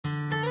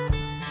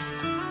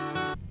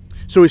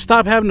So we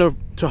stopped having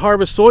to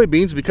harvest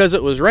soybeans because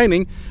it was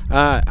raining.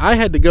 I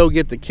had to go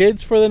get the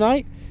kids for the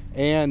night,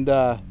 and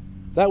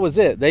that was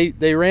it.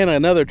 They ran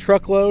another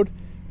truckload,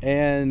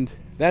 and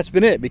that's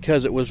been it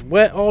because it was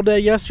wet all day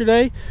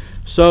yesterday.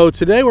 So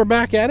today we're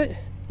back at it.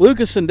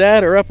 Lucas and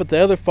Dad are up at the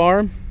other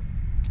farm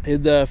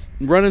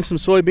running some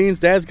soybeans.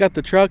 Dad's got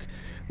the truck.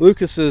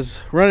 Lucas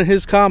is running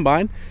his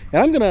combine,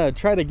 and I'm gonna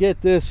try to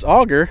get this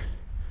auger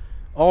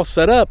all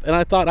set up, and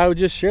I thought I would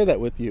just share that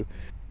with you.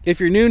 If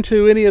you're new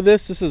to any of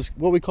this, this is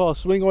what we call a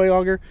swing away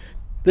auger.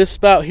 This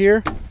spout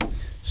here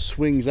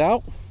swings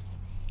out,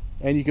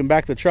 and you can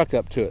back the truck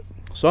up to it.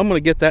 So I'm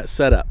gonna get that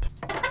set up.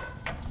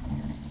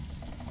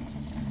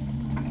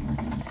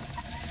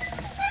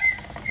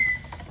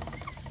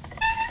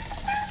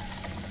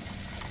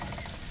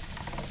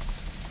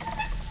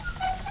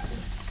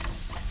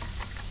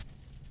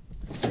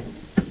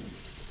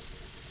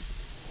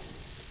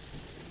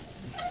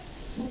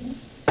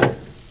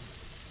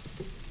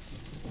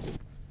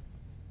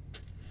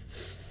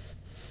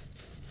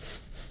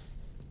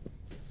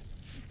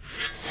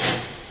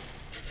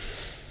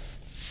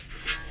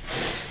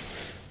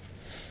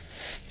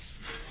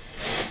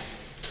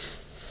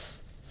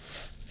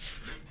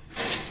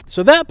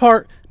 So that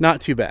part,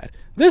 not too bad.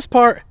 This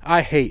part,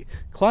 I hate.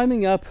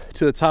 Climbing up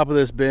to the top of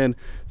this bin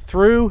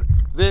through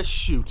this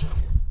chute.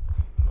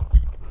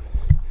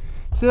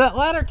 See, that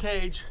ladder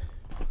cage,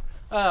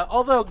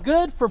 although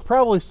good for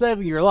probably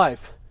saving your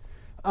life,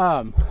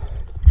 it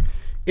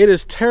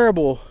is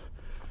terrible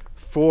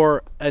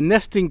for a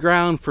nesting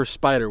ground for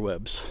spider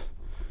webs.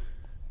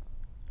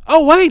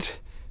 Oh wait,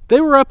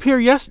 they were up here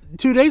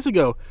 2 days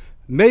ago.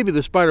 Maybe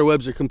the spider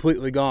webs are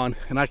completely gone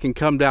and I can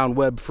come down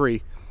web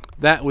free.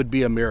 That would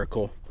be a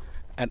miracle,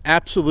 an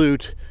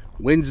absolute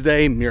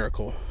Wednesday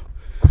miracle.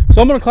 So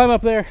I'm gonna climb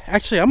up there.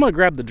 Actually, I'm gonna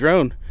grab the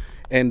drone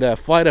and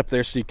fly it up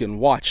there so you can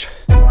watch.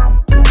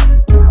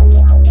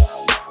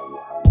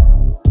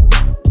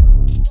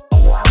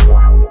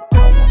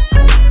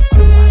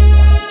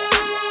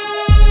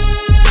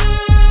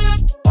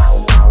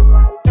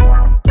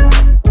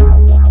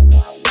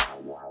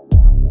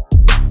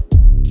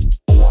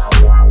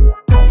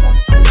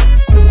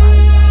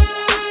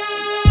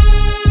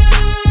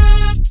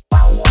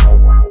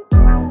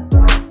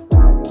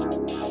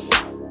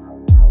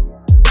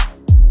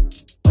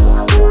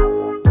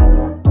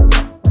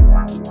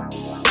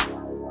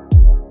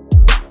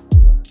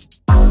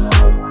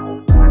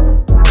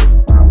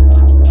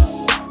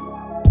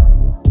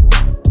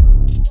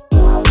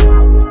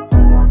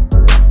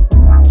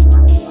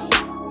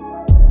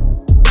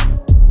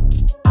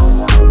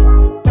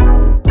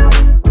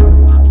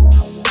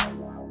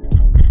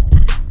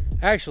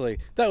 Actually,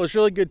 that was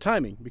really good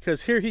timing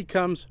because here he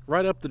comes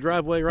right up the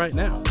driveway right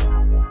now.